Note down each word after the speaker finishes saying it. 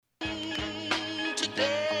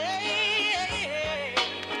today.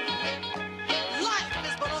 Life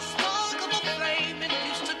is but a spark of a flame it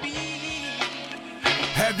used to be.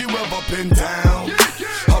 Have you ever been down,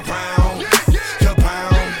 around, you're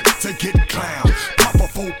bound to get clown? Pop a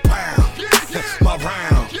 4 pound, my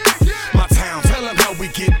round, my town. Tell them how we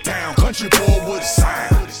get down. Country boy with a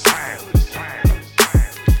sound.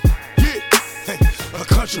 Yeah, a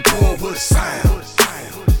country boy with a sound.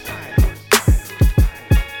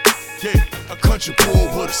 Yeah, a country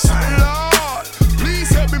boy with a sound. Lord, please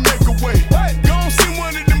help me make a way. Gon' send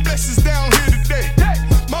one of them blessings down here today.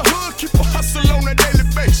 My hood keep a hustle on a daily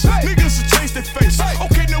basis. Niggas will change their face.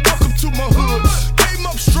 Okay, now welcome to my hood. Came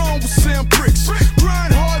up strong with Sam bricks.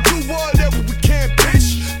 Grind hard, do whatever we can,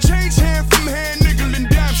 bitch. Change hand from hand, nickel and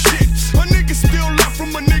dime shit. A nigga still love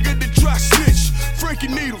from a nigga that dry snitch. Frankie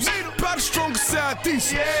Needles, about the strongest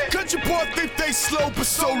southeast. Country boy think they slow but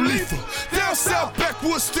so lethal. Down south,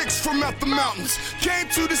 backwoods sticks from out the mountains. Came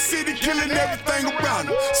to the city, killing everything around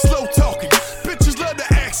them. Slow talking, bitches love the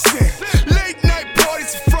accent. Late night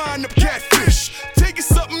parties, frying up catfish. Taking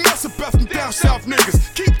something else about them down south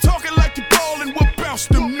niggas. Keep talking like you ballin', we'll bounce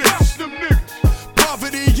them niggas.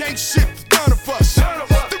 Poverty ain't shit to none of us.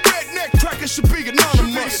 The redneck cracker should be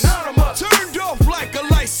anonymous. Turned off like a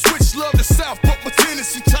light switch, love the south, but my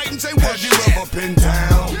Tennessee Titans ain't what. Have you ever been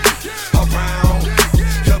down, around,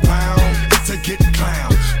 you're bound to get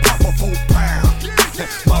clown? Pop a 4 pound,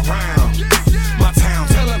 my round, my town.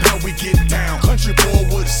 Tell them how we get down. Country boy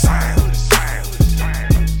with a sound.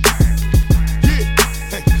 Yeah,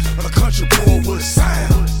 a country boy with a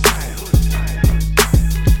sound.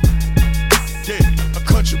 Yeah, a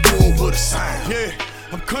country boy with a sound. Yeah,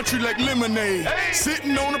 I'm country like lemonade.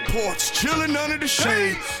 Sitting on the porch, chilling under the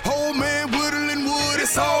shade. Old man whittling wood,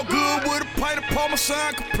 it's all good. With a pint of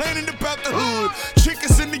Parmesan, complaining about the hood.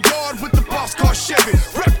 Chickens in the yard with the boss car Chevy.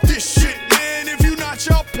 Rep this shit, man, if you not,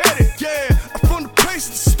 y'all petty. Yeah, I'm from the place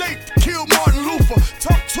in the state that killed Martin Luther.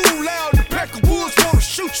 Talk too loud, the pack of wolves wanna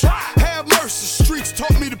shoot you. Have mercy, streets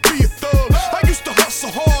taught me to be a thug. I used to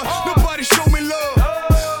hustle hard, nobody showed me love.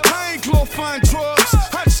 I ain't glorifying drugs,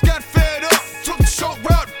 I just got fed up. Took the short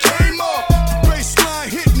route, came up. The baseline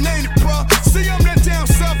hitting, ain't it, bruh? See, I'm that down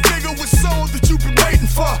south nigga with soul that you been waiting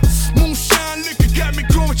for. Moonshine liquor got me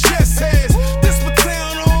growing chest hairs. This my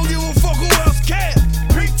town, I don't give a fuck who else cares.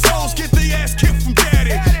 Pink toes get their ass kicked from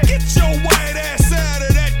daddy. Get your white ass out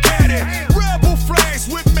of that caddy. Rebel flags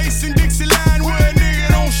with Mason Dixie line where a nigga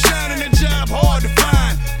don't shine and a job hard to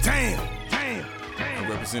find. Damn. I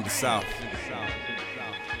represent the South.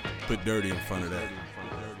 Put dirty in front of that.